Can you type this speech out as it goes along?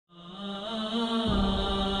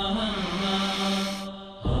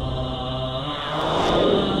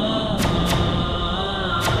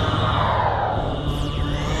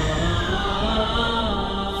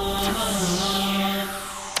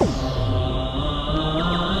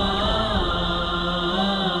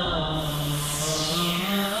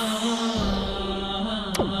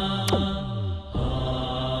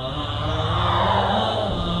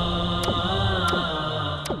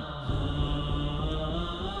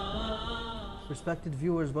Respected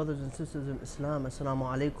viewers, brothers and sisters in Islam, Assalamu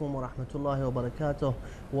alaikum wa rahmatullahi wa barakatuh.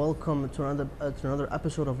 Welcome to another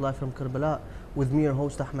episode of Live from Karbala with me, your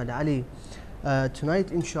host Ahmad Ali. Tonight,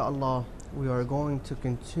 inshallah, we are going to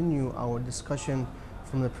continue our discussion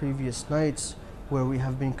from the previous nights, where we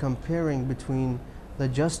have been comparing between the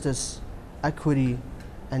justice, equity,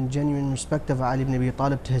 and genuine respect of Ali ibn Abi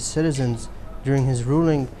Talib to his citizens during his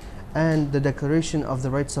ruling, and the Declaration of the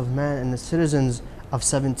Rights of Man and the Citizens of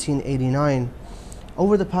 1789.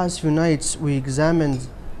 Over the past few nights, we examined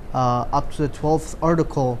up to the 12th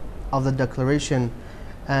article of the Declaration,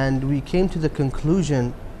 and we came to the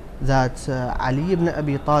conclusion that Ali ibn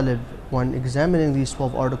Abi Talib, when examining these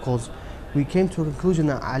 12 articles, we came to a conclusion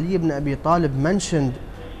that Ali ibn Abi Talib mentioned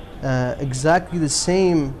exactly the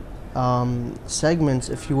same segments,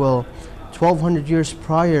 if you will, 1200 years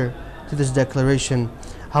prior to this declaration.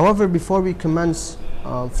 However, before we commence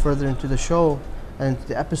further into the show and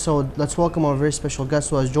the episode, let's welcome our very special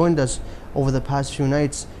guest who has joined us over the past few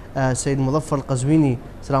nights, Sayyid Mudhaffar Al-Qazwini.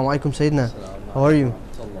 Assalamu alaikum, Sayyidina. How are you?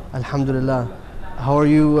 Alhamdulillah. How are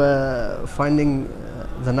you finding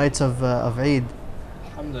the nights of Eid?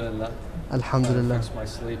 Alhamdulillah. Alhamdulillah. Fix my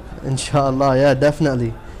sleep. Inshallah, yeah,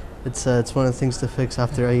 definitely. It's one of the things to fix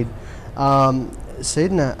after Eid.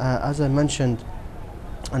 Sayyidina, as I mentioned,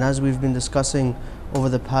 and as we've been discussing over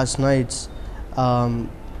the past nights,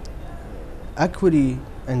 equity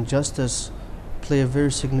and justice play a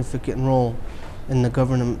very significant role in the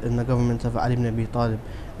government of Ali ibn Abi Talib,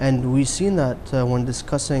 and we've seen that when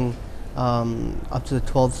discussing up to the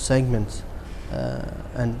 12th segment,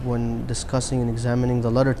 and when discussing and examining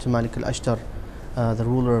the letter to Malik al-Ashtar, the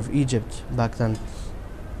ruler of Egypt back then.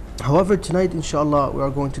 However, tonight, inshallah, we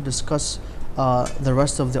are going to discuss the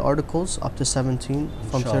rest of the articles up to 17,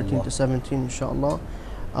 from 13 to 17, inshallah.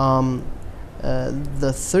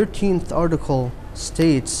 The 13th article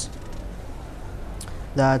states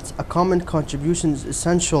that a common contribution is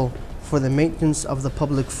essential for the maintenance of the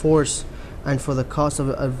public force and for the cost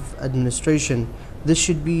of administration. This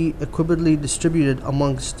should be equitably distributed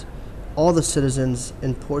amongst all the citizens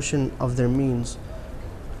in portion of their means.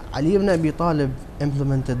 Ali ibn Abi Talib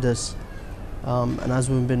implemented this, and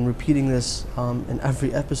as we've been repeating this in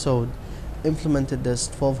every episode, implemented this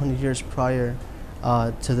 1200 years prior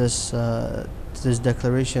to this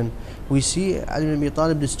declaration. We see Ali ibn Abi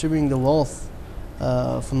Talib distributing the wealth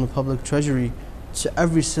from the public treasury to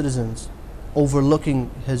every citizen,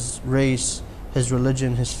 overlooking his race, his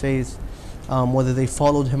religion, his faith, whether they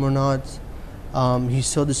followed him or not. He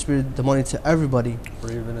still distributed the money to everybody.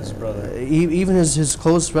 Or even his brother. Even his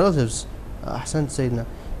close relatives. Ahsan Sayyidina.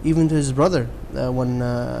 Even to his brother. When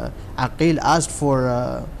Aqil asked for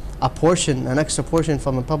a portion, an extra portion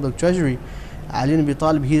from the public treasury, Ali ibn Abi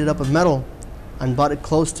Talib heated up a metal and brought it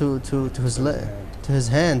close to his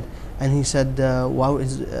hand. And he said,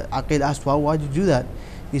 Aqil asked, why did you do that?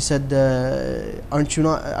 He said,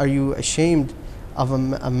 are you ashamed of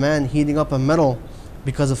a man heating up a metal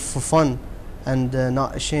for fun, and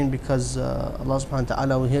not ashamed because Allah subhanahu wa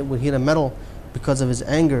ta'ala will heat a metal because of his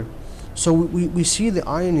anger? So we see the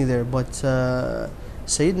irony there. But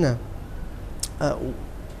Sayyidina,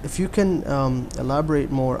 if you can elaborate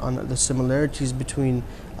more on the similarities between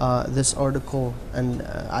this article and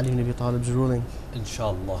Ali ibn Abi Talib's ruling.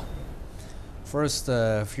 Inshallah. First,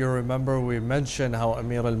 if you remember, we mentioned how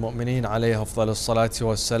Amir al-Mu'mineen alayhi afdal salatu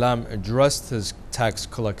wassalam addressed his tax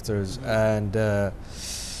collectors, and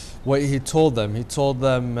what he told them. He told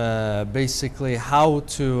them basically how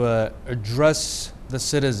to address the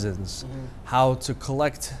citizens, how to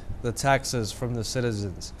collect the taxes from the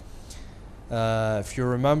citizens. If you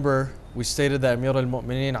remember, we stated that Amir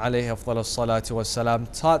al-Mu'mineen alayhi afdal salatu wassalam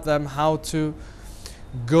taught them how to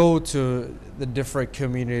go to the different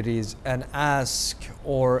communities and ask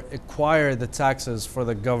or acquire the taxes for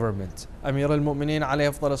the government. Amir al-Mu'mineen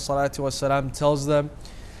alayhi afdal salatu wassalam tells them,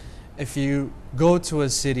 if you go to a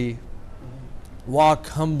city, walk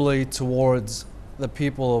humbly towards the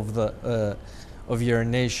people of your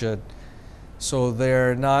nation, so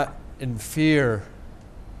they're not in fear,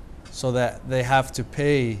 so that they have to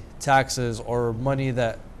pay taxes or money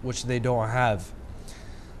which they don't have.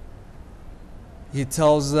 He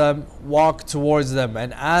tells them, walk towards them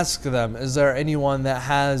and ask them, is there anyone that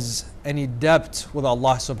has any debt with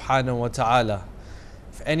Allah subhanahu wa ta'ala?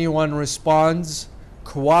 If anyone responds,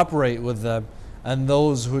 cooperate with them, and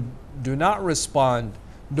those who do not respond,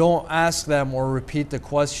 don't ask them or repeat the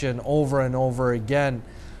question over and over again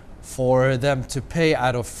for them to pay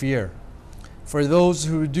out of fear. For those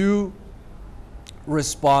who do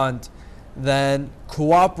respond, then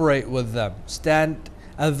cooperate with them. Stand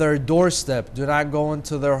at their doorstep. Do not go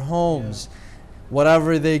into their homes.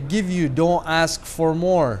 Whatever they give you, don't ask for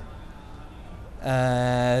more.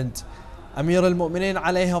 And Amir al-Mu'mineen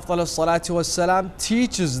alayhi afdal salatu wassalam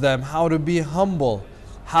teaches them how to be humble,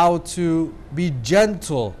 how to be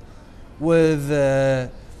gentle with the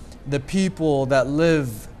people that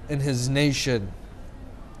live in his nation.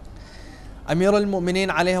 Amir al-Mu'mineen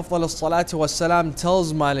alayhi afdal salatu wassalam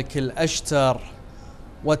tells Malik al-Ashtar,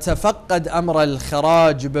 وَتَفَقَّدْ أَمْرَ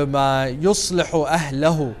الْخِرَاجِ بِمَا يُصْلِحُ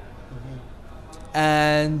أَهْلَهُ.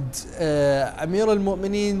 And Amir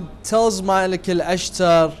al-Mu'mineen tells Malik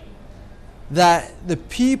al-Ashtar that the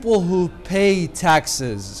people who pay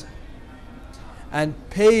taxes and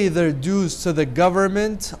pay their dues to the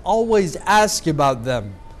government, always ask about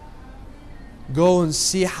them. Go and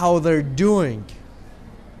see how they're doing.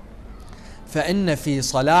 فإن في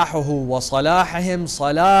صلاحه وصلاحهم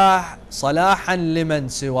صلاحا لمن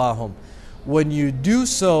سواهم. When you do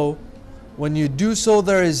so,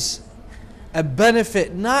 there is a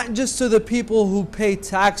benefit not just to the people who pay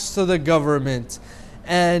tax to the government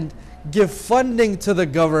and give funding to the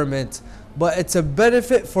government, but it's a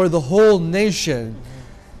benefit for the whole nation.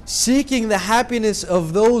 Seeking the happiness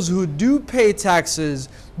of those who do pay taxes,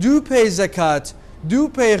 do pay zakat, do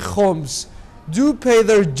pay khums, do pay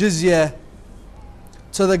their jizya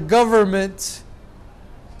to the government,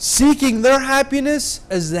 seeking their happiness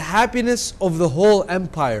as the happiness of the whole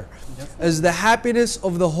empire, as the happiness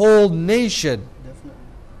of the whole nation.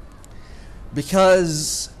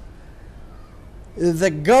 Because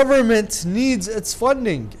the government needs its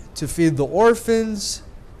funding to feed the orphans,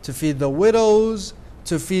 to feed the widows,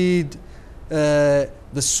 to feed the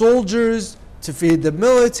soldiers, to feed the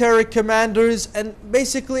military commanders, and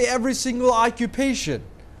basically every single occupation.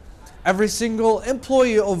 Every single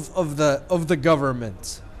employee of the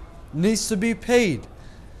government needs to be paid.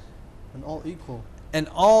 And all equal. And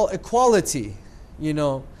all equality, you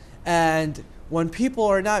know. And when people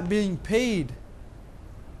are not being paid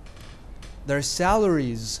their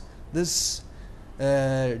salaries, this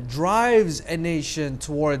drives a nation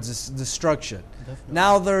towards destruction. Definitely.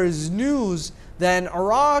 Now there is news that in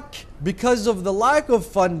Iraq, because of the lack of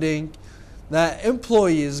funding, that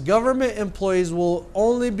government employees will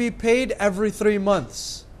only be paid every 3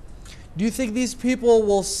 months. Do you think these people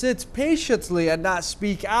will sit patiently and not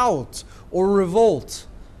speak out or revolt?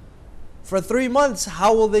 For 3 months,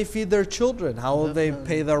 how will they feed their children? How will they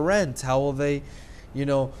pay their rent? How will they,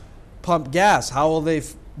 pump gas? How will they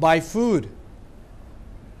buy food?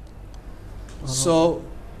 So,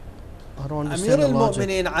 Amir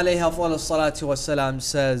al-Mu'mineen alayhi afdal salatu wassalam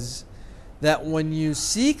says that when you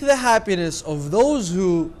seek the happiness of those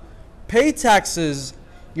who pay taxes,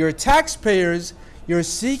 your taxpayers, you're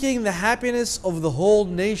seeking the happiness of the whole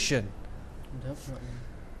nation. Definitely.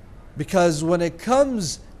 Because when it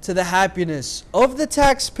comes to the happiness of the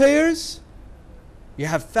taxpayers, you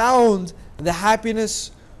have found the happiness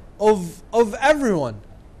of everyone.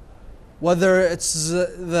 Whether it's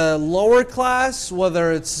the lower class,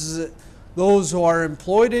 whether it's those who are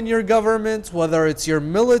employed in your government, whether it's your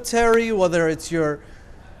military, whether it's your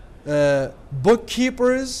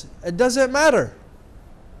bookkeepers, it doesn't matter.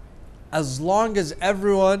 As long as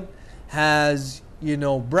everyone has,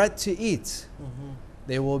 bread to eat,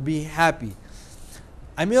 they will be happy.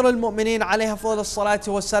 Amir al-Mu'mineen alayhi afdal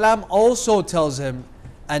salatu wassalam also tells him,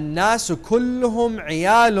 الناس كلهم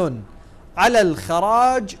عيال على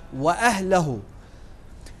الخراج وأهله.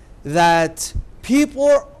 That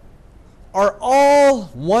people are all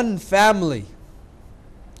one family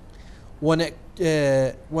when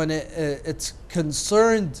it's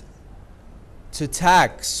concerned to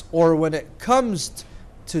tax, or when it comes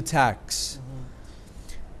to tax.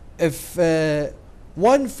 If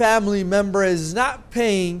one family member is not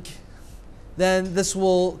paying, then this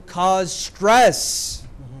will cause stress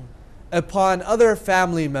upon other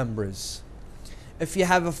family members. If you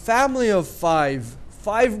have a family of five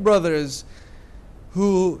brothers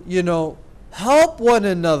who, help one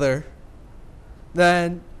another,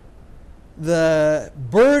 then the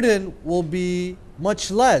burden will be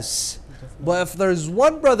much less. But if there's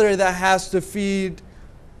one brother that has to feed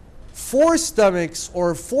 4 stomachs,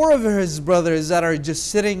 or 4 of his brothers that are just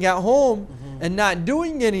sitting at home and not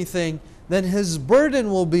doing anything, then his burden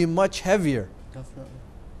will be much heavier. Definitely.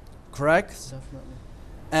 Correct? Definitely.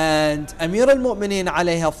 And Amir al-Mu'mineen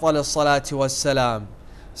alayhi afdal salatu wassalam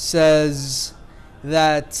says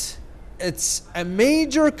that it's a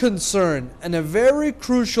major concern and a very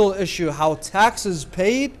crucial issue how tax is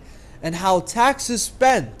paid and how tax is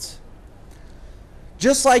spent.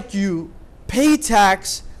 Just like you pay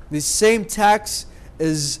tax, the same tax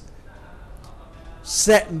is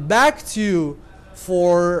sent back to you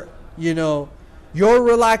for, your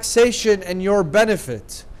relaxation and your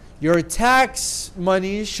benefit. Your tax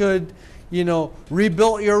money should,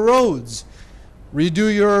 rebuild your roads,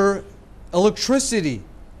 redo your electricity,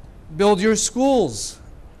 build your schools,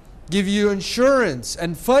 give you insurance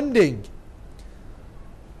and funding.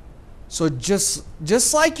 So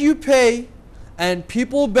just like you pay and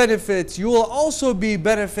people benefit, you will also be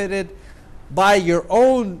benefited by your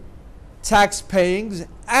own tax payings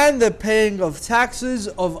and the paying of taxes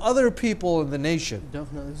of other people in the nation.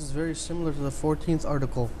 Definitely. This is very similar to the 14th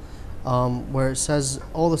article, where it says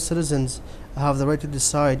all the citizens have the right to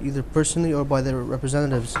decide, either personally or by their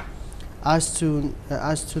representatives, as to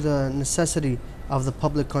the necessity of the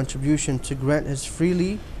public contribution to grant us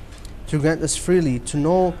freely, to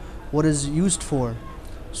know what is used for.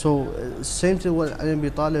 So same to what Ali ibn Abi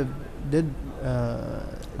Talib did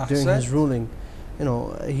during his ruling.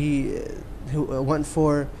 He went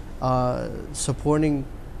for supporting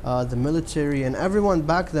the military and everyone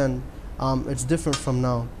back then. It's different from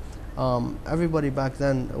now. Everybody back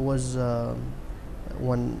then was,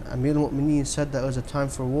 when Amir al-Mu'mineen said that it was a time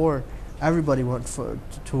for war, everybody went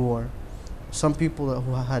to war. Some people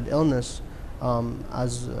who had illness,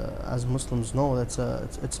 as Muslims know,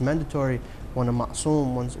 it's mandatory when a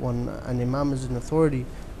ma'soom, when an imam is in authority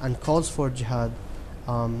and calls for jihad,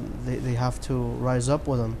 they have to rise up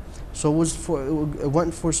with him. So it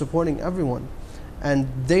went for supporting everyone, and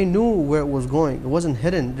they knew where it was going. It wasn't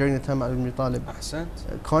hidden during the time of Ibn Talib. On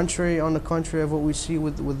the contrary of what we see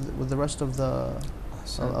with the rest of the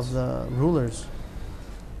rulers.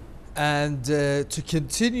 And to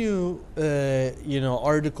continue,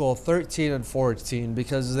 Article 13 and 14,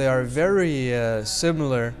 because they are very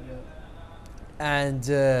similar. And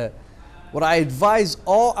what I advise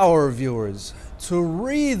all our viewers to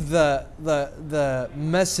read the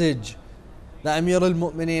message that Amir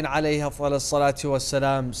al-Mu'mineen alayhi salatu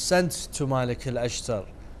wassalam sent to Malik al-Ashtar.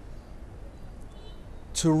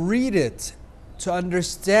 To read it, to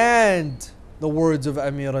understand the words of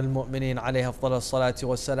Amir al-Mu'mineen alayhi salatu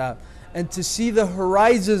wassalam, and to see the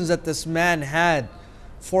horizons that this man had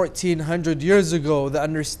 1400 years ago, the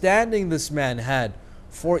understanding this man had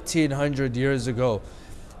 1400 years ago,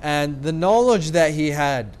 and the knowledge that he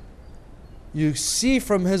had. You see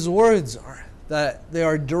from his words that they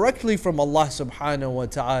are directly from Allah subhanahu wa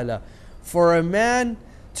ta'ala. For a man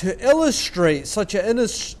to illustrate such an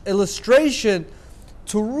illustration,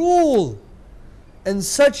 to rule in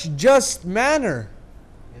such just manner,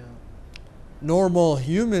 normal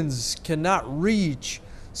humans cannot reach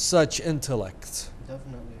such intellect.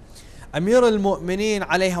 Definitely. Amir al-Mu'mineen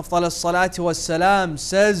alayhi salatu wassalam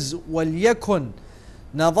says, وَلْيَكُنْ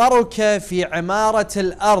نَظَرُكَ فِي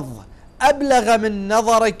عِمَارَةِ الْأَرْضِ أبلغ من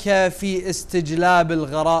نظرك في استجلاب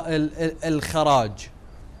الخراج.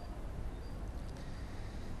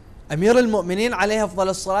 Amir al-Mu'mineen alayhi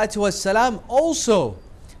salatu wassalam also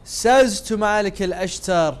says to Malik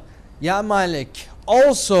al-Ashtar, Ya Malik,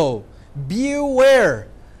 also be aware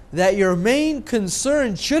that your main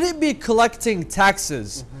concern shouldn't be collecting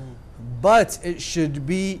taxes, but it should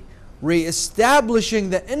be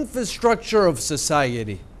re-establishing the infrastructure of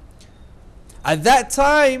society. At that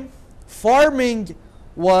time, farming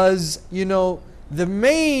was, the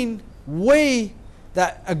main way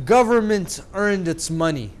that a government earned its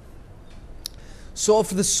money. So if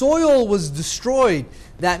the soil was destroyed,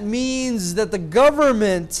 that means that the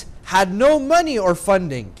government had no money or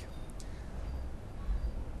funding.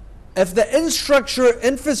 If the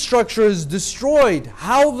infrastructure is destroyed,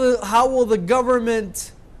 how will the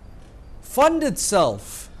government fund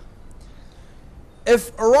itself?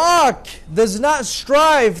 If Iraq does not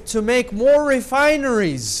strive to make more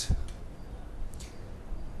refineries,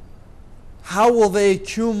 how will they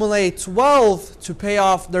accumulate wealth to pay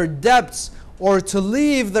off their debts or to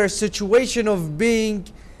leave their situation of being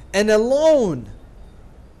in a loan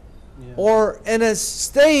or in a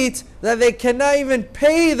state that they cannot even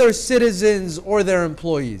pay their citizens or their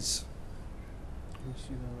employees?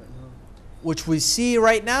 Which we see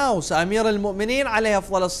right now. So Amir al-Mu'mineen alayhi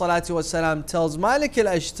salatu wasalam tells Malik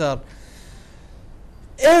al-Ashtar,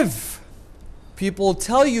 if people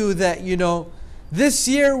tell you that, this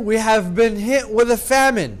year we have been hit with a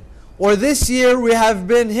famine, or this year we have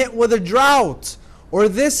been hit with a drought, or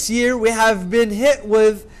this year we have been hit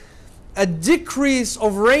with a decrease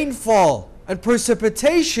of rainfall and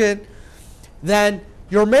precipitation, then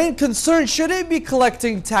your main concern shouldn't be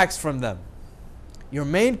collecting tax from them. Your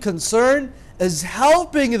main concern is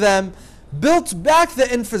helping them build back the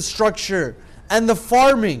infrastructure and the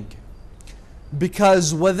farming.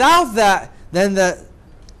 Because without that, then the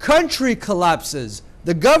country collapses,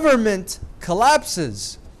 the government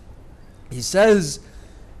collapses. He says,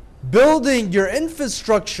 building your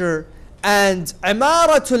infrastructure and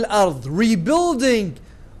imaratul ard, rebuilding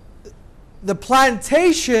the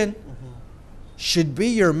plantation, should be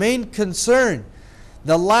your main concern.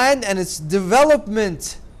 The land and its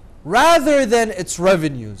development rather than its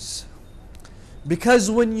revenues. Because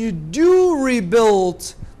when you do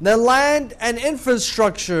rebuild the land and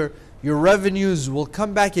infrastructure, your revenues will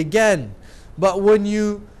come back again. But when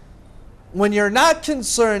you're not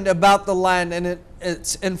concerned about the land and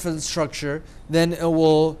its infrastructure, then it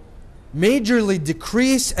will majorly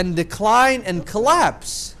decrease and decline and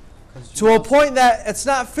collapse to a point that it's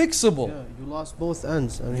not fixable. Yeah, you lost both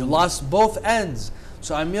ends. I mean, You lost both ends.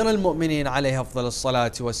 So Amir al-Mu'mineen alayhi afdal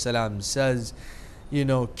as-salatu was-salam says, you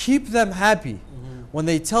know, keep them happy. When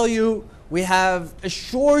they tell you we have a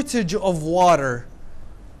shortage of water,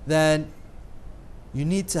 then you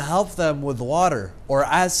need to help them with water or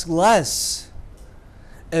ask less.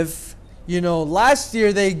 If, you know, last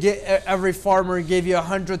year every farmer gave you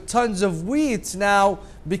 100 tons of wheat, now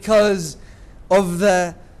because of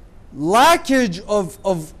the lackage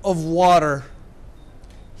of water,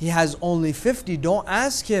 he has only 50. Don't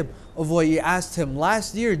ask him of what you asked him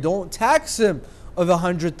last year. Don't tax him of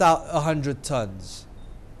 100 tons.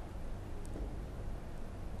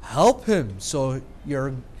 Help him so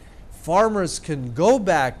your farmers can go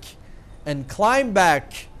back and climb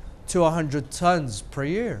back to 100 tons per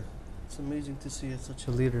year. it's amazing to see such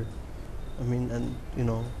a leader. I mean, and you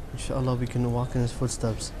know, inshallah we can walk in his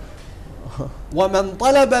footsteps. ومن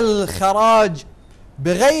طلب الخراج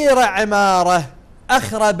بغير عمارة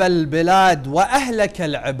أخرب البلاد وأهلك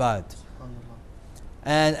العباد.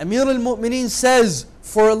 And Amir al-Mu'mineen says,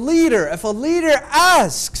 for a leader, if a leader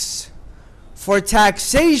asks for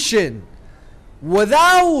taxation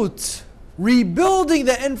without rebuilding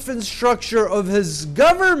the infrastructure of his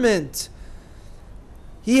government,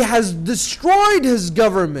 he has destroyed his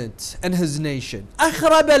government and his nation.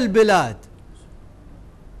 أخرب البلاد.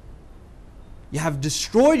 You have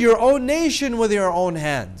destroyed your own nation with your own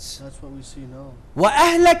hands. That's what we see now.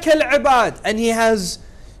 وَأَهْلَكَ الْعِبَادِ. And he has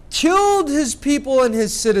killed his people and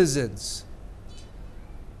his citizens.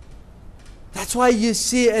 That's why you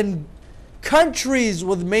see in countries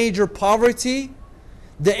with major poverty,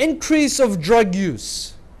 the increase of drug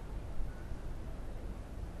use,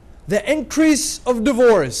 the increase of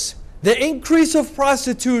divorce, the increase of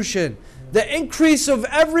prostitution, the increase of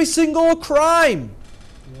every single crime,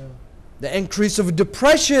 the increase of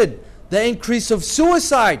depression, the increase of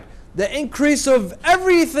suicide, the increase of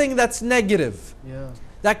everything that's negative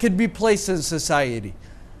that could be placed in society.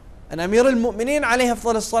 And Amir al-Mu'mineen alayhi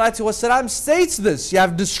salatu wasalam states this: you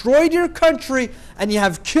have destroyed your country and you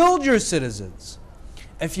have killed your citizens.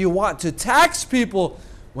 If you want to tax people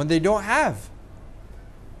when they don't have,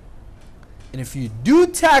 and if you do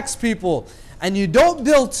tax people and you don't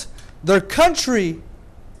build their country,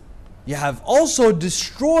 you have also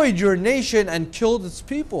destroyed your nation and killed its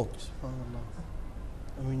people.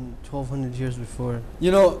 SubhanAllah. I mean, 1200 years before.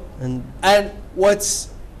 You know, and what's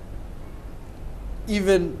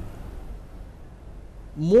even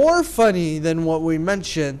more funny than what we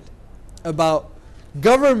mentioned about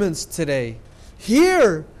governments today,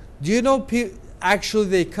 here, do you know, actually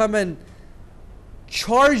they come and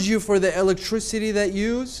charge you for the electricity that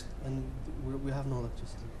you use? And we have no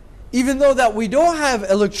electricity. Even though that we don't have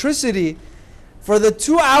electricity, for the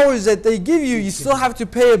 2 hours that they give you, you still have to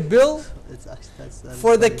pay a bill.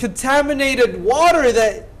 For the contaminated water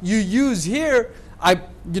that you use here, I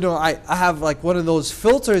have like one of those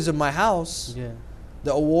filters in my house,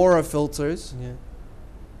 the Aurora filters.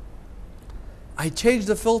 I changed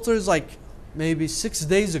the filters like maybe 6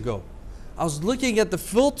 days ago. I was looking at the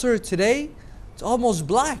filter today, it's almost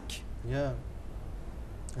black.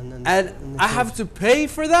 And I have to pay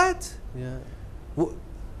for that?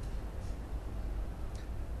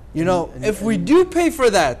 You know, if we do pay for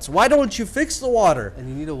that, why don't you fix the water? And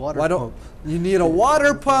you need a water pump. You need a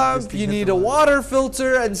water pump, you need a water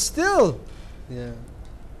filter, and still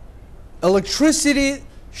electricity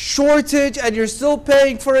shortage, and you're still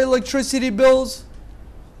paying for electricity bills.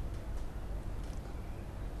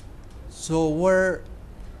 So where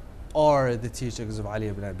are the teachings of Ali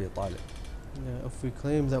ibn Abi Talib? If we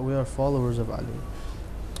claim that we are followers of Ali.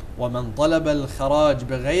 ومن طلب الخراج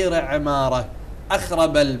بغير عمارة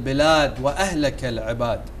أخرب البلاد وأهلك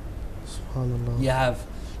العباد. SubhanAllah. You have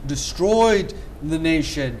destroyed the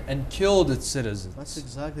nation and killed its citizens. That's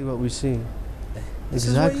exactly what we see.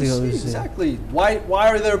 Exactly what we see. Exactly. Why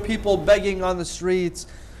are there people begging on the streets?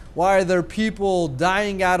 Why are there people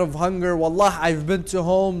dying out of hunger? Wallah, I've been to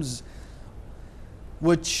homes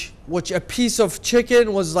which which a piece of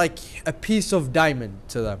chicken was like a piece of diamond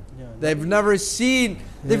to them. Yeah, They've never seen,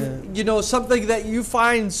 you know, something that you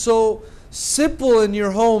find so simple in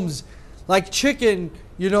your homes, like chicken.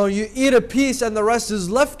 You know, you eat a piece and the rest is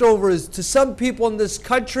leftovers. To some people in this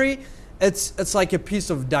country, it's like a piece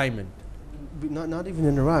of diamond. Not even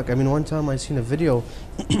in Iraq. I mean, one time I seen a video,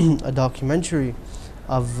 a documentary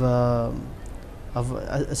of a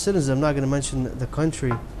citizen. I'm not going to mention the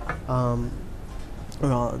country. I'll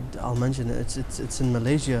mention it. It's in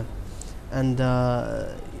Malaysia, and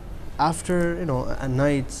after, you know, at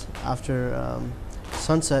night after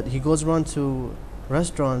sunset, he goes around to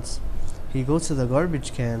restaurants. He goes to the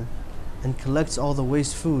garbage can and collects all the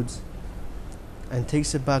waste foods and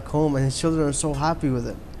takes it back home, and his children are so happy with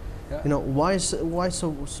it. Yeah. You know, why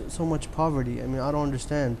so much poverty? I mean, I don't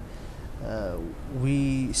understand.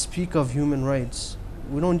 We speak of human rights.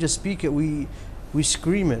 We don't just speak it, we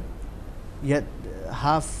scream it. Yet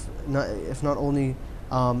half, if not only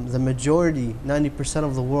the majority, 90%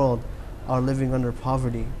 of the world are living under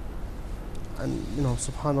poverty. And, you know,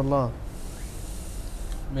 subhanallah.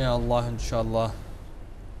 May Allah, inshallah,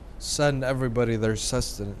 send everybody their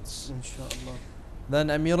sustenance. Inshallah. Then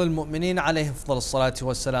Amir al-Mu'mineen alayhi afdal salatu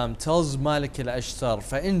wassalam tells Malik al-Ashtar,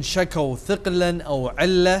 فَإِن شَكَوْا ثِقْلًا أَوْ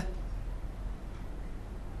عِلَّةً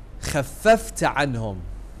خَفَّفْتَ عَنْهُمْ.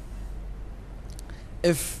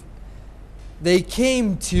 If they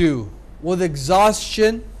came to you with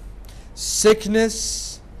exhaustion,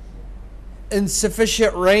 sickness,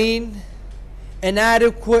 insufficient rain,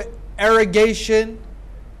 inadequate irrigation,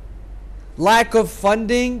 lack of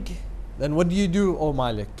funding, then what do, O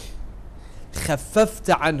Malik? خَفَّفْتَ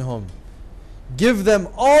عَنْهُمْ. Give them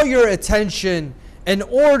all your attention in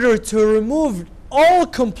order to remove all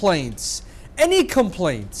complaints, any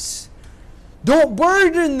complaints. Don't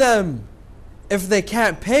burden them if they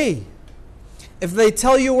can't pay. If they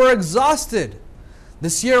tell you we're exhausted,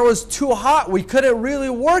 this year was too hot, we couldn't really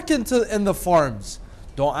work in the farms,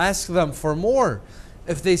 don't ask them for more.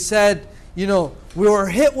 If they said, you know, we were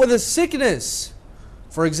hit with a sickness,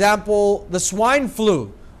 for example, the swine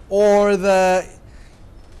flu, or the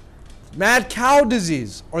mad cow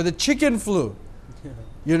disease, or the chicken flu,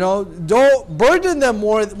 you know, don't burden them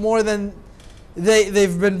more than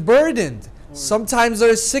they've been burdened. Sometimes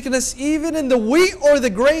there's sickness even in the wheat or the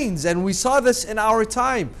grains, and we saw this in our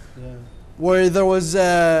time, where there was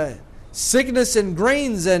sickness in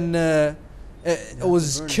grains, and it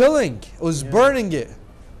was killing, it was burning it.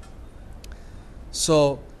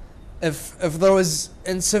 So if there was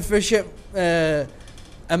insufficient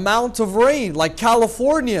amount of rain, like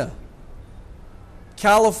California's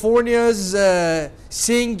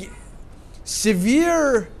seeing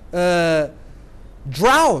severe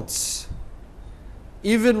droughts.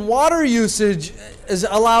 Even water usage is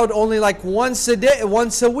allowed only like once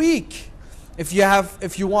a week. If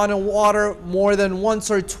you want to water more than once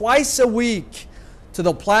or twice a week to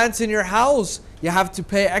the plants in your house, you have to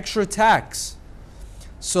pay extra tax.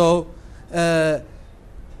 So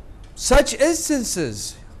such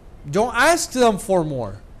instances, don't ask them for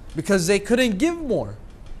more, because they couldn't give more.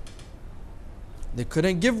 They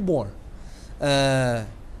couldn't give more.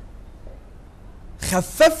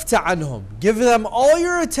 خَفَّفْتَ عَنْهُمْ. Give them all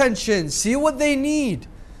your attention. See what they need.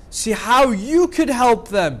 See how you could help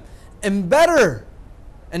them and better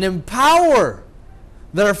and empower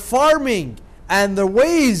their farming and the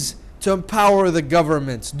ways to empower the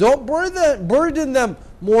governments. Don't burden them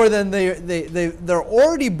more than they're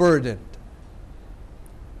already burdened.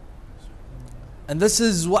 And this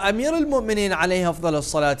is what Amir al-Mu'mineen alayhi afdal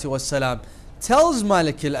salatu wassalam tells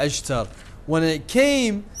Malik al-Ashtar when it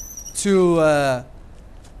came to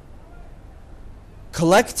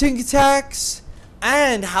collecting tax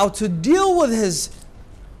and how to deal with his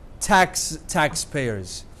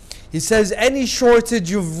taxpayers. He says any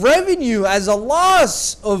shortage of revenue as a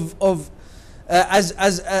loss as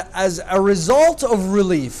a result of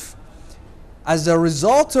relief, is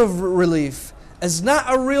not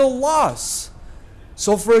a real loss.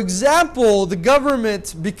 So for example, the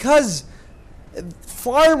government, because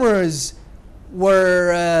farmers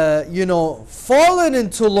were fallen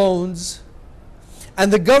into loans,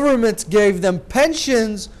 and the government gave them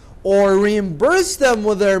pensions or reimbursed them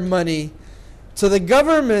with their money, to the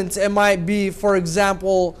government it might be, for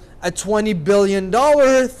example, a $20 billion,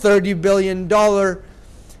 $30 billion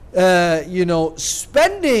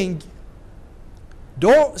spending.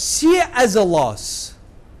 Don't see it as a loss.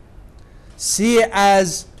 See it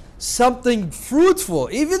as something fruitful,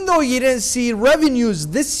 even though you didn't see revenues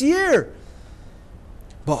this year.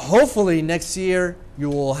 But hopefully next year you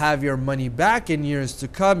will have your money back. In years to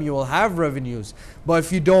come you will have revenues. But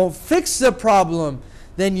if you don't fix the problem,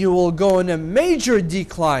 then you will go in a major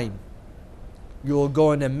decline. You will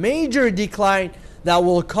go in a major decline that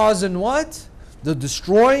will cause in what? The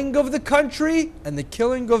destroying of the country and the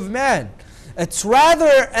killing of man. It's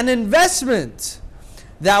rather an investment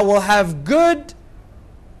that will have good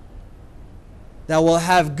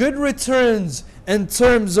returns in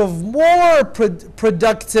terms of more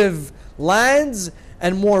productive lands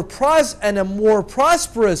and a more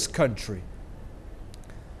prosperous country.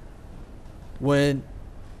 When,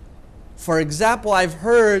 for example, I've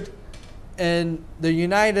heard in the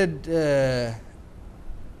United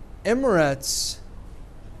Emirates,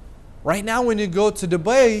 right now when you go to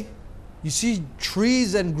Dubai, you see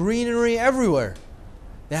trees and greenery everywhere.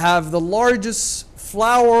 They have the largest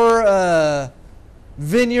flower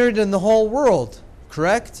vineyard in the whole world,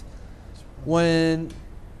 correct? When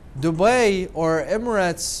Dubai or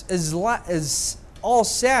Emirates is all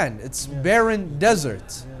sand, it's barren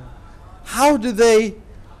desert. How do they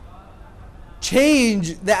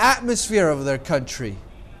change the atmosphere of their country?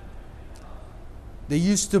 They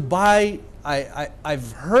used to buy,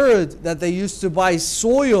 I've heard that they used to buy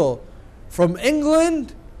soil from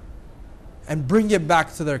England and bring it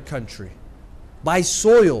back to their country. Buy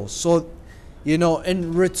soil. So,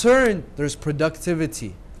 in return, there's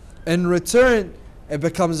productivity. In return, it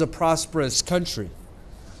becomes a prosperous country.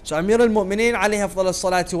 So Amir al-Mu'mineen alayhi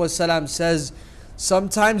salatu wasalam says,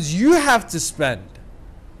 sometimes you have to spend.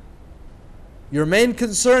 Your main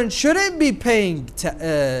concern shouldn't be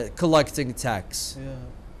collecting tax.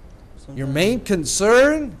 Your main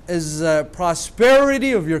concern is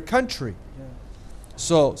prosperity of your country.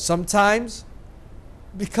 So sometimes,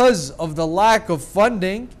 because of the lack of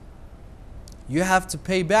funding, you have to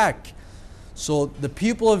pay back. So the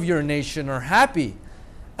people of your nation are happy.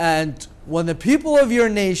 And when the people of your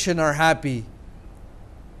nation are happy,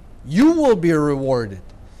 you will be rewarded.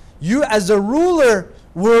 You as a ruler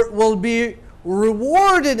will be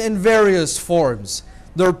rewarded in various forms.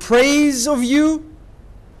 Their praise of you,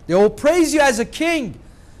 they will praise you as a king.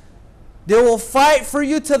 They will fight for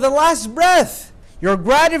you to the last breath. Your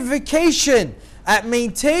gratification at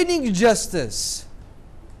maintaining justice,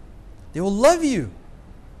 they will love you.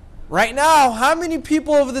 Right now, how many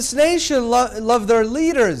people of this nation love their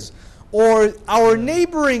leaders or our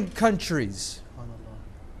neighboring countries?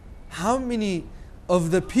 How many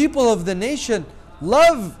of the people of the nation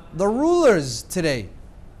love the rulers today?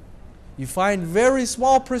 You find very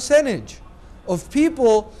small percentage of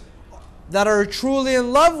people that are truly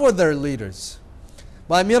in love with their leaders.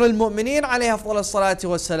 But Amir al-Mu'mineen alayhi salatu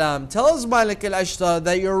wasalam tells Malik al-Ashtar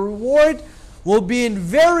that your reward will be in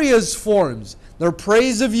various forms. Their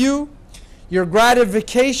praise of you, your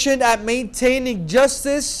gratification at maintaining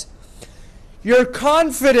justice, your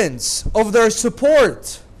confidence of their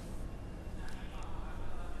support.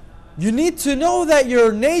 You need to know that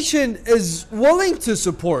your nation is willing to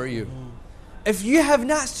support you. If you have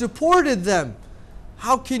not supported them,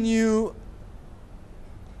 how can you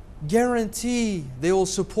guarantee they will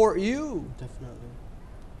support you? Definitely.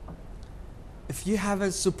 If you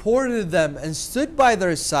haven't supported them and stood by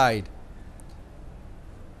their side,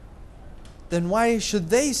 then why should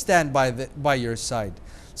they stand by your side?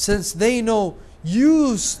 Since they know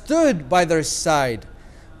you stood by their side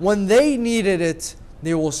when they needed it,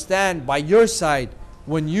 they will stand by your side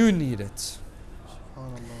when you need it.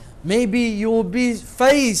 Maybe you will be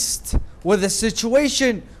faced with a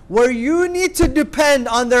situation where you need to depend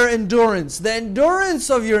on their endurance, the endurance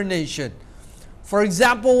of your nation. For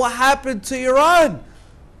example, what happened to Iran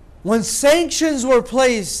when sanctions were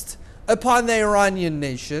placed upon the Iranian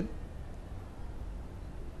nation?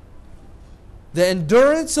 The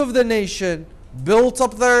endurance of the nation built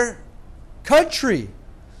up their country,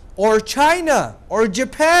 or China, or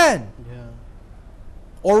Japan,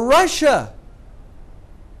 or Russia.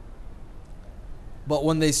 But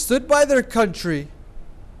when they stood by their country,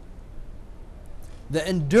 the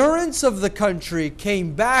endurance of the country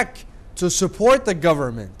came back to support the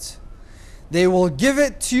government. They will give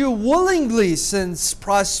it to you willingly, since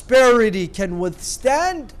prosperity can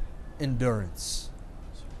withstand endurance.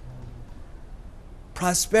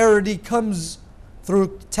 Prosperity comes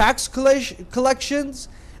through tax collections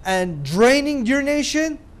and draining your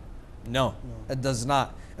nation? No, it does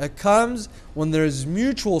not. It comes when there is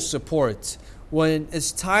mutual support. When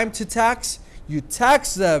it's time to tax, you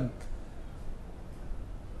tax them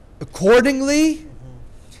accordingly.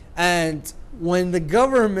 And when the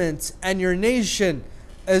government and your nation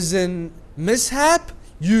is in mishap,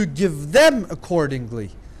 you give them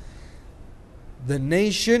accordingly. The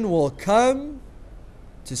nation will come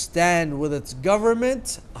to stand with its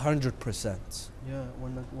government 100%. Yeah,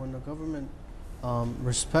 when the government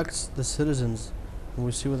respects the citizens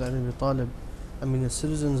We see with Ali Abi Talib, I mean, the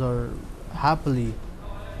citizens are happily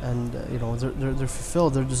and they're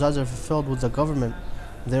fulfilled, their desires are fulfilled with the government.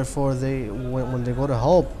 Therefore, when they go to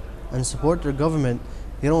help and support their government,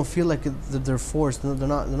 they don't feel like that they're forced. They're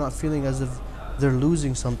not feeling as if they're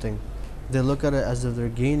losing something. They look at it as if they're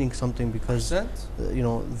gaining something because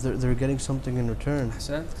they're getting something in return.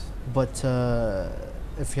 But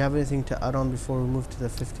if you have anything to add on before we move to the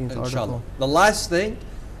 15th article. The last thing,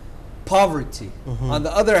 poverty. On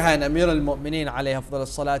the other hand, Amir al-Mu'mineen alayhi afdal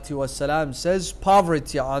as-salatu was-salam says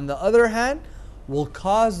poverty on the other hand will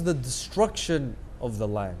cause the destruction of the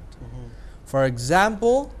land. For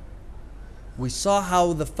example, we saw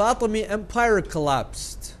how the Fatimid Empire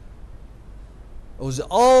collapsed. It was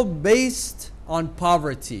all based on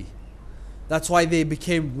poverty. That's why they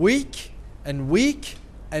became weak and weak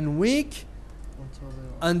and weak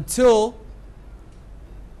until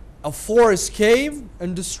a force came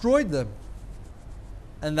and destroyed them.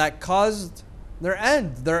 And that caused their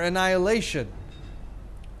end, their annihilation.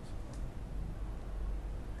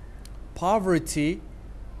 Poverty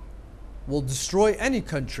will destroy any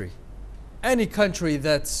country. Any country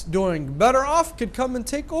that's doing better off could come and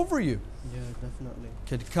take over you. Yeah, definitely.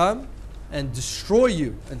 Could come and destroy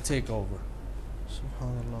you and take over.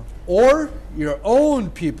 SubhanAllah. Or your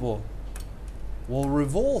own people will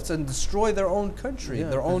revolt and destroy their own country,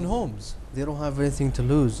 their own homes. They don't have anything to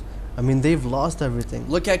lose. I mean, they've lost everything.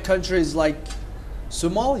 Look at countries like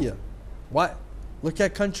Somalia. What? Look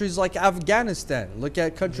at countries like Afghanistan. Look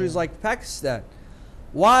at countries like Pakistan.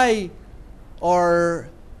 Why are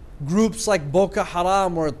groups like Boko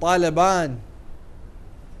Haram or Taliban,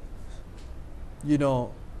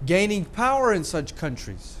 gaining power in such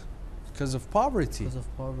countries? Because of poverty. Because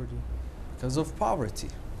of poverty. Because of poverty.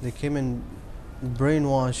 They came and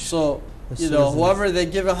brainwashed. So, whoever they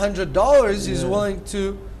give $100 is willing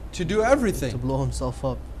to do everything. To blow himself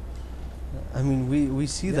up. I mean, we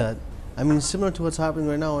see that. I mean, similar to what's happening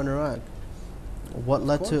right now in Iraq. What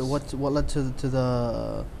led to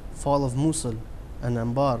the fall of Mosul and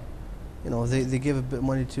Anbar? They gave a bit of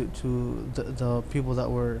money to the people that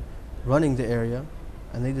were running the area,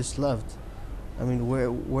 and they just left. I mean,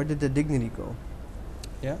 where did the dignity go?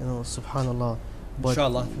 Yeah. Subhanallah. But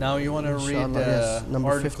inshallah. Now you want to read number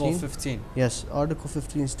Article 15. Yes, Article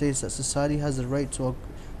 15 states that society has the right to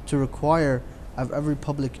require of every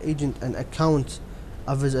public agent an account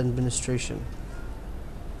of his administration.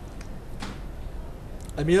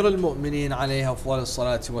 Amir al-Mu'mineen alayhi afdal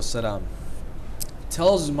as-salatu was-salam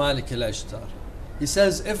tells Malik al-Ashtar, he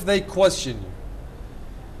says, if they question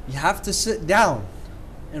you have to sit down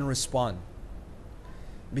and respond.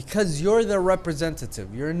 Because you're the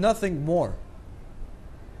representative. You're nothing more.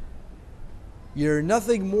 You're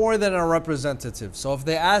nothing more than a representative. So if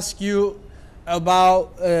they ask you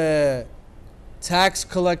about tax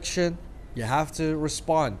collection, you have to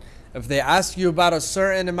respond. If they ask you about a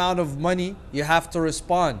certain amount of money, you have to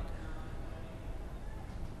respond.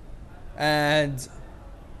 And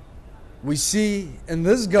we see in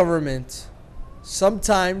this government,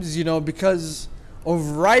 sometimes, because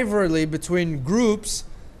of rivalry between groups,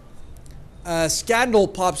 a scandal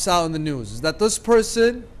pops out in the news that this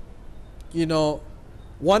person,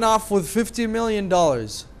 went off with $50 million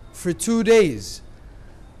for 2 days.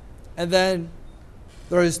 And then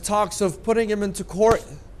there is talks of putting him into court.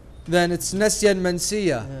 Then it's Nesyan Mansiya.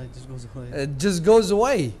 Yeah, it just goes away. It just goes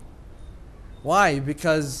away. Why?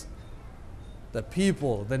 Because the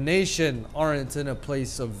people, the nation aren't in a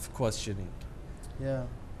place of questioning. Yeah.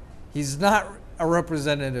 He's not a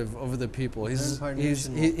representative of the people. He's by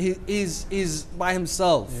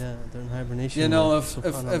himself. Yeah, they're in hibernation.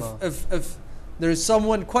 If there's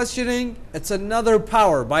someone questioning, it's another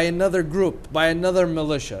power by another group, by another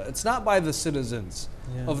militia. It's not by the citizens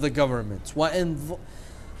of the government. وَإِن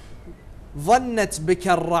ظنت بك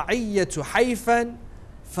الرعية حيفا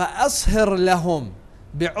فأصهر لهم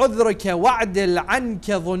بعذرك وعدل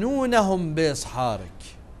عنك ظنونهم بإصهارك.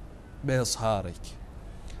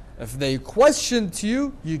 If they question to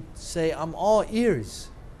you, you say, I'm all ears.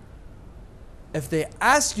 If they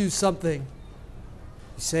ask you something,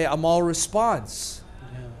 you say, I'm all response.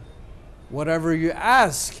 Yeah. Whatever you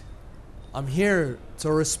ask, I'm here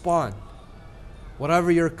to respond.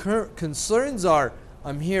 Whatever your concerns are,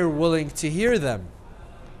 I'm here willing to hear them.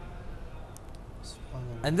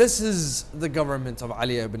 And this is the government of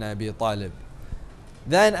Ali ibn Abi Talib.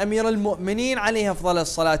 Then Amir al-Mu'mineen alayhi afdal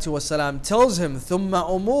as-salatu was-salam tells him, ثُمَّ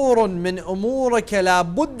أُمُورٌ مِّنْ أُمُورِكَ لَا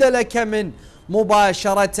بُدَّ لَكَ مِنْ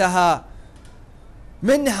مُبَاشَرَتَهَا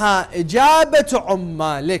مِنْهَا إِجَابَةُ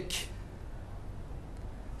عُمَّالِكَ.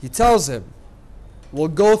 He tells him, we'll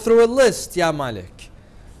go through a list, Ya Malik.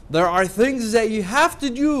 There are things that you have to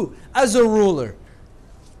do as a ruler.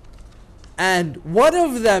 And one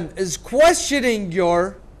of them is questioning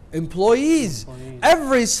your employees.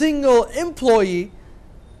 Every single employee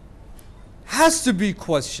has to be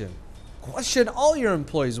questioned. Question all your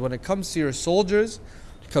employees when it comes to your soldiers,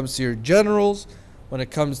 when it comes to your generals, when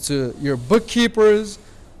it comes to your bookkeepers,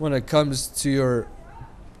 when it comes to your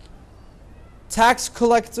tax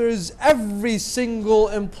collectors. Every single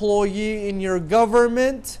employee in your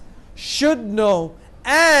government should know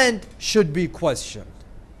and should be questioned.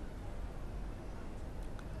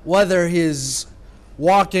 Whether he's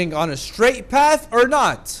walking on a straight path or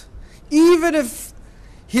not. Even if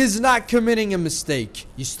he's not committing a mistake,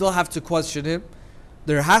 you still have to question him.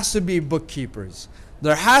 There has to be bookkeepers.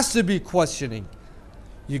 There has to be questioning.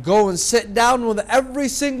 You go and sit down with every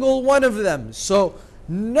single one of them. So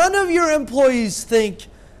none of your employees think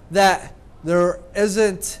that there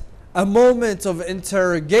isn't a moment of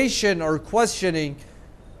interrogation or questioning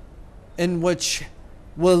in which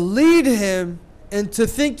will lead him into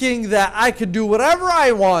thinking that I could do whatever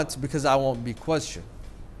I want because I won't be questioned.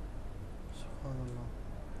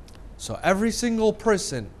 So every single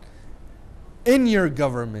person in your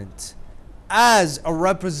government as a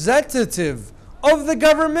representative of the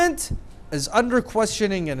government is under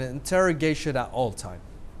questioning and interrogation at all time.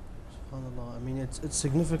 SubhanAllah. I mean, it's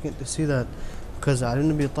significant to see that, because Ali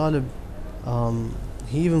ibn Abi Talib,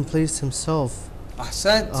 he even placed himself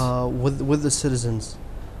with the citizens.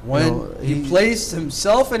 When he placed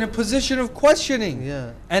himself in a position of questioning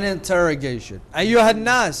and interrogation. أيها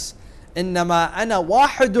الناس إنما أنا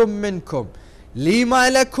واحد منكم لي ما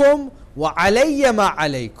لكم وعلي ما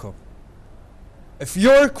عليكم. If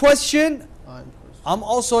you're questioned, I'm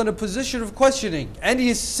also in a position of questioning.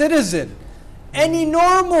 Any citizen, any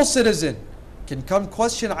normal citizen can come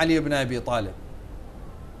question Ali ibn Abi Talib.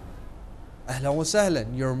 Ahlan wa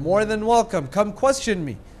sahlan, you're more than welcome. Come question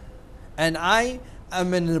me. And I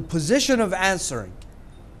am in a position of answering.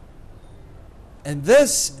 And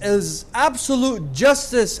this is absolute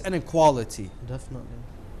justice and equality. Definitely.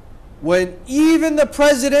 When even the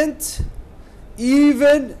president,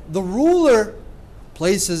 even the ruler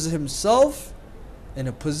places himself in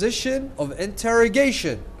a position of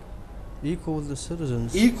interrogation. Equal with the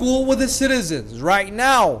citizens. Equal with the citizens. Right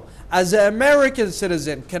now, as an American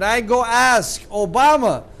citizen, can I go ask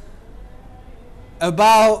Obama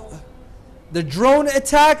about the drone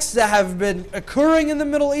attacks that have been occurring in the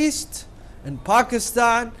Middle East, in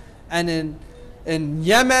Pakistan, and in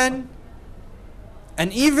Yemen,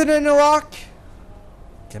 and even in Iraq?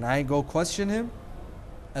 Can I go question him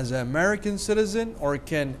as an American citizen? Or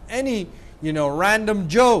can any, random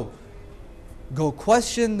Joe go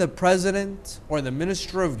question the president or the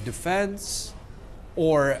minister of defense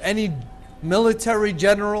or any military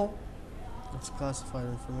general? That's classified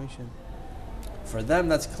information. For them,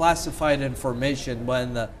 that's classified information.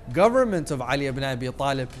 When the government of Ali ibn Abi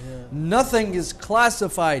Talib, nothing is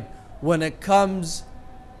classified when it comes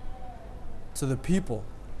to the people.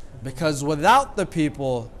 Because without the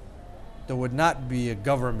people, there would not be a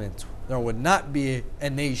government. There would not be a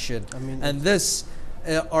nation. And this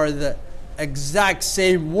are the exact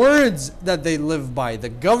same words that they live by. The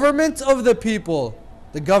government of the people.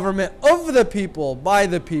 The government of the people, by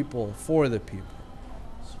the people, for the people.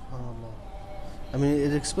 I mean,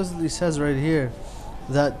 it explicitly says right here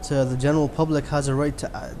that the general public has a right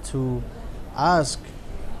to ask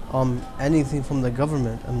anything from the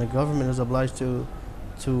government, and the government is obliged to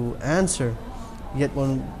answer. Yet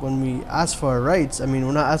when we ask for our rights, I mean,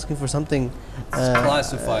 we're not asking for something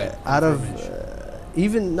classified out of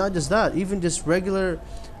even not just that, even just regular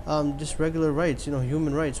rights,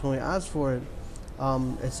 human rights. When we ask for it,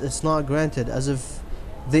 it's not granted. As if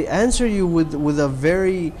they answer you with a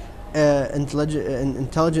very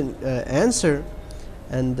intelligent answer,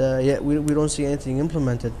 and yet we don't see anything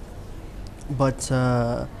implemented. But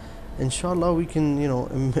inshallah, we can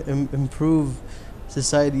improve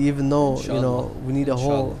society, even though we need a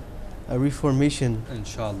whole reformation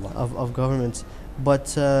of governments.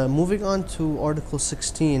 But moving on to Article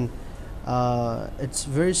 16, it's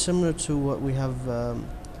very similar to what we have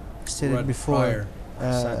stated before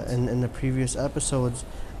in the previous episodes.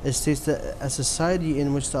 It states that a society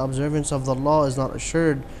in which the observance of the law is not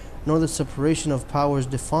assured, nor the separation of powers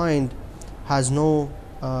defined, has no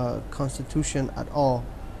constitution at all.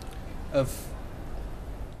 If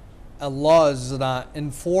a law is not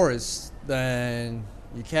enforced, then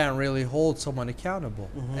you can't really hold someone accountable.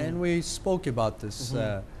 And we spoke about this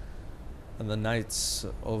in the nights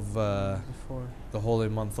of the holy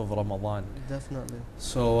month of Ramadan. Definitely.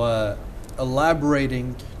 So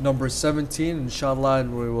elaborating number 17, inshallah,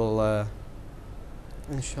 and we will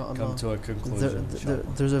Inshallah. come to a conclusion.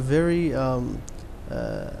 There's a very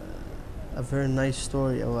nice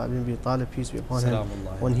story of Ibn Abi Talib, peace be upon him.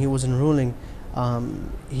 When he was ruling,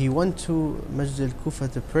 he went to Masjid al-Kufa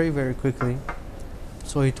to pray very quickly.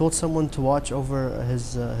 So he told someone to watch over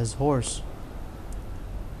his horse.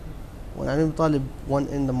 When Ibn Abi Talib went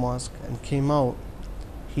in the mosque and came out,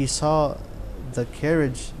 he saw the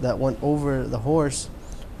carriage that went over the horse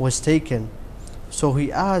was taken. So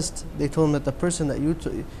he asked, they told him that the person that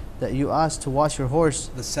you asked to wash your horse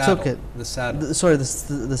took it. The saddle.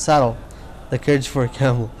 The saddle. The carriage for a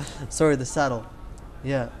camel. Sorry, the saddle.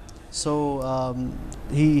 Yeah. So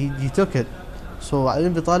he took it. So Ali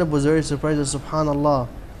ibn Abi Talib was very surprised. Subhanallah.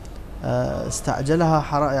 استعجلها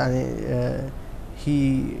حرام. يعني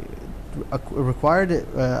he required it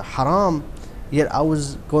haram, yet I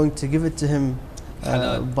was going to give it to him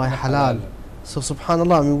by halal. So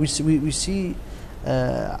subhanallah. I mean, we see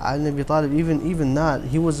Ali ibn Abi Talib, even that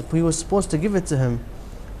he was supposed to give it to him,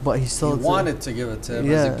 but he still wanted to give it to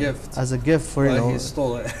him as a gift. As a gift for he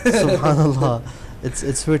stole it. Subhanallah.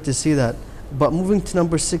 It's weird to see that. But moving to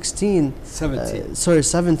number 17. It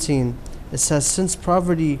says since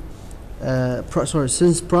property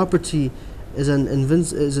is an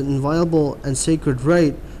inviolable and sacred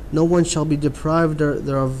right, no one shall be deprived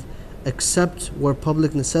thereof except where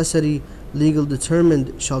public necessity, legal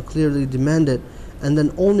determined, shall clearly demand it, and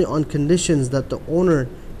then only on conditions that the owner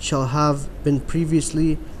shall have been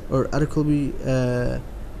previously or adequately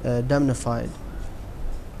indemnified.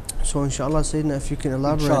 So inshallah, Sayyidina, if you can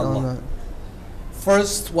elaborate on that.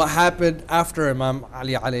 First, what happened after Imam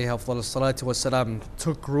Ali alayhi afdal salatu wasalam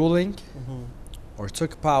took ruling or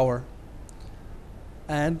took power,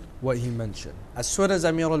 and what he mentioned. As soon as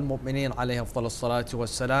Amir al-Mu'mineen alayhi afdal salatu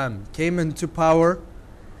wasalam came into power,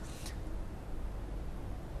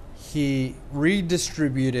 he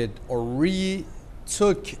redistributed or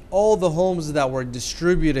retook all the homes that were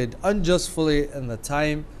distributed unjustly in the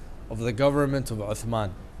time of the government of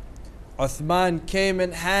Uthman. Uthman came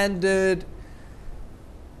and handed,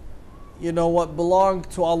 what belonged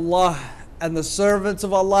to Allah and the servants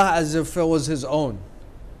of Allah as if it was his own.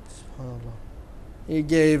 SubhanAllah. He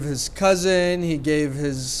gave his cousin, he gave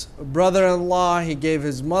his brother-in-law, he gave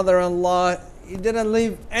his mother-in-law. He didn't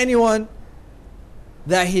leave anyone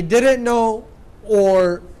that he didn't know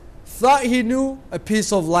or thought he knew a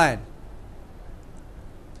piece of land,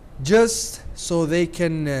 just so they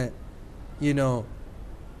can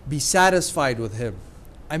be satisfied with him.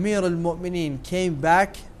 Amir al-Mu'mineen came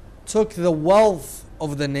back, took the wealth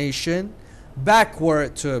of the nation back where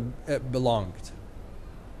it belonged,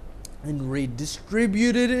 and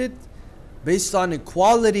redistributed it based on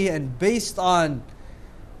equality and based on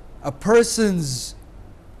a person's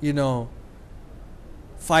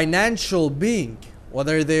financial being,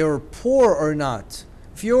 whether they are poor or not.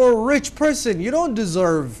 If you're a rich person, you don't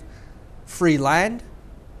deserve free land.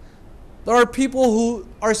 There are people who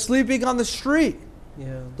are sleeping on the street.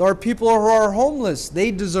 Yeah. There are people who are homeless.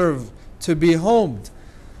 They deserve to be homed.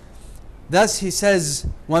 Thus he says,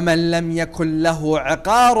 وَمَنْ لَمْ يَكُنْ لَهُ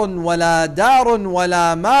عِقَارٌ وَلَا دَارٌ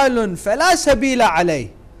وَلَا مَالٌ فَلَا سَبِيلَ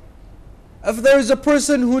عَلَيْهِ. If there is a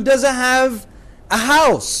person who doesn't have a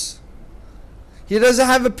house, he doesn't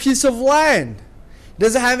have a piece of land,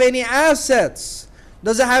 doesn't have any assets,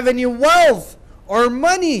 doesn't have any wealth or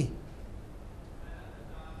money,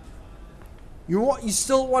 you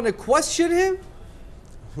still want to question him?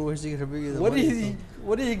 Where's he going to bring you the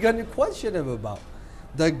What are you going to question him about?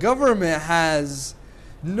 The government has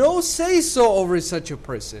no say-so over such a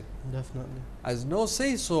person. Definitely. Has no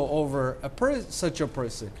say-so over such a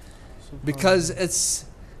person. Because it's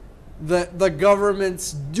the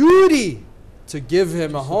government's duty to give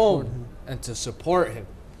him a home and to support him.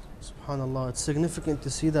 SubhanAllah. It's significant to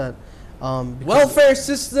see that. Welfare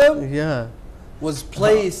system was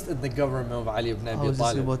placed in the government of Ali ibn Abi Talib. I was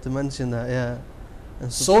just about to mention that, yeah.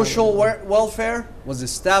 And social welfare was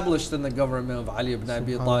established in the government of Ali ibn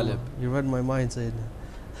Abi Talib. You read my mind, Sayyidina.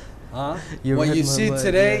 Huh? What you see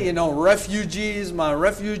today, refugees,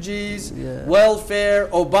 welfare,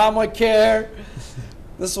 Obamacare.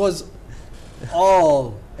 This was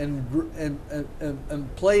all in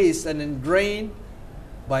place and ingrained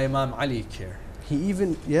by Imam Ali care. He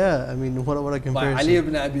even, what a comparison. By Ali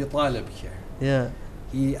ibn Abi Talib care. Yeah.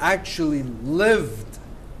 He actually lived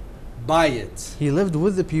by it. He lived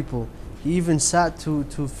with the people. He even sat to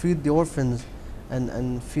feed the orphans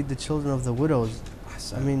and feed the children of the widows.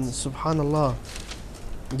 I mean, subhanallah.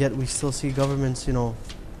 Yet we still see governments,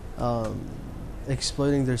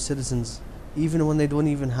 exploiting their citizens, even when they don't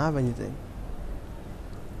even have anything.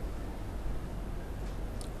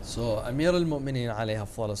 So Amir al-Mu'mineen alayhi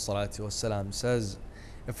salatu wassalam says,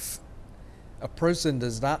 If a person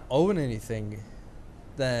does not own anything,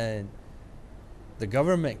 then the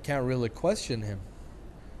government can't really question him.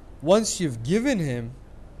 Once you've given him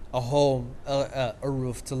a home, a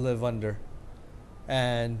roof to live under,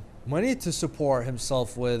 and money to support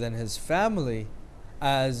himself with and his family,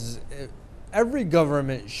 as every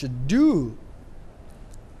government should do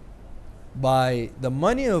by the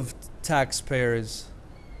money of taxpayers,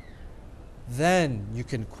 then you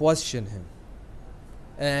can question him.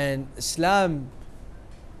 And Islam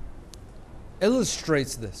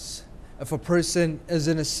illustrates this. If a person is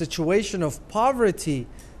in a situation of poverty,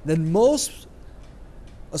 then most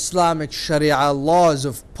Islamic Sharia laws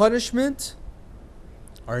of punishment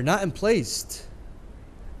are not in place.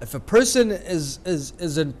 If a person is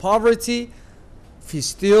in poverty, if he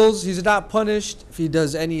steals, he's not punished. If he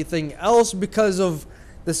does anything else because of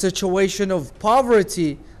the situation of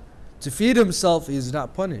poverty to feed himself, he is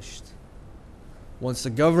not punished. Once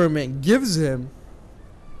the government gives him,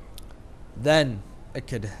 then it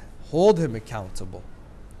could hold him accountable.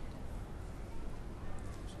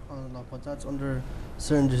 But that's under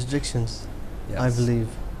certain jurisdictions, Yes. I believe.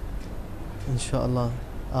 Inshallah.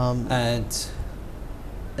 And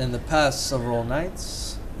in the past several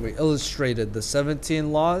nights, we illustrated the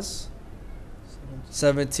 17 laws,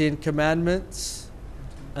 17 commandments,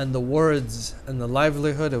 and the words and the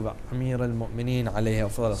livelihood of Amir al-Mu'mineen alayhi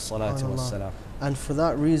salatu wassalam. And for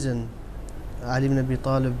that reason, Ali ibn Abi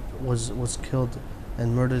Talib was killed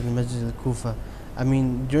and murdered in Masjid al-Kufa. I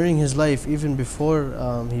mean, during his life, even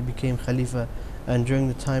before he became Khalifa, and during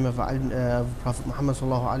the time of Prophet Muhammad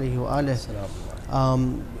sallallahu alaihi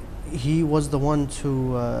wasallam, he was the one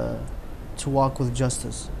to walk with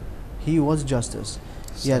justice. He was justice.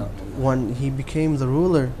 Yet when he became the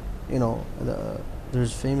ruler, you know,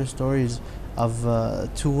 there's famous stories of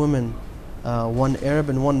two women, one Arab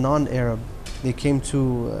and one non-Arab. They came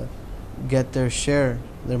to get their share,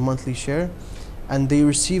 their monthly share, and they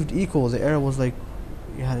received equal. The Arab was like,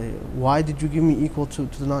 yeah, why did you give me equal to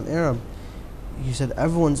the non-Arab? He said,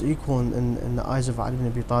 everyone's equal in the eyes of Ali ibn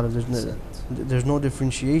Abi Talib. There's no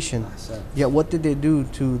differentiation. Yet what did they do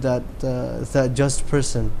to that just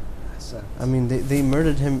person? I mean, they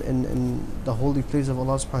murdered him in the holy place of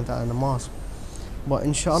Allah subhanahu wa ta'ala, in the mosque. But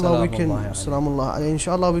inshallah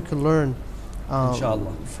inshallah we can learn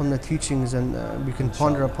from the teachings, and we can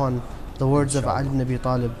ponder upon the words of Ali ibn Abi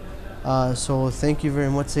Talib. So thank you very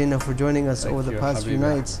much, Sayyidina, for joining us over the past few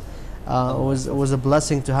nights. It was a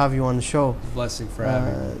blessing to have you on the show. Blessing for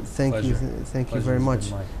having me. Thank you very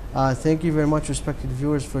much. Thank you very much, respected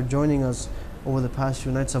viewers, for joining us over the past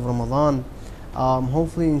few nights of Ramadan.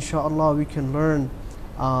 Hopefully, inshallah, we can learn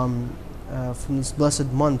from this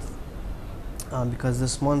blessed month, because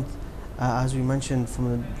this month, as we mentioned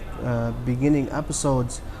from the beginning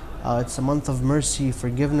episodes, it's a month of mercy,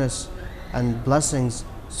 forgiveness, and blessings.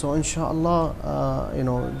 So inshallah, you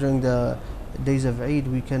know, during the days of Eid,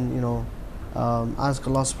 we can, you know, ask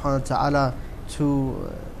Allah subhanahu wa ta'ala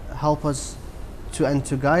to help us and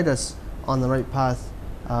to guide us on the right path,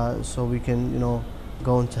 so we can, you know,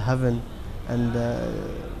 go into heaven and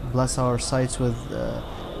bless our sights with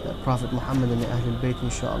Prophet Muhammad and Ahlul Bayt,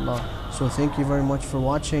 inshallah. So thank you very much for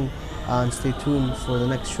watching, and stay tuned for the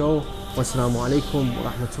next show. Wassalamu alaikum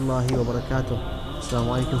wa rahmatullahi wa barakatuh.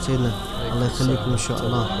 Assalamu alaikum, Sayyidina. Allah yakhallikum,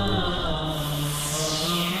 inshallah.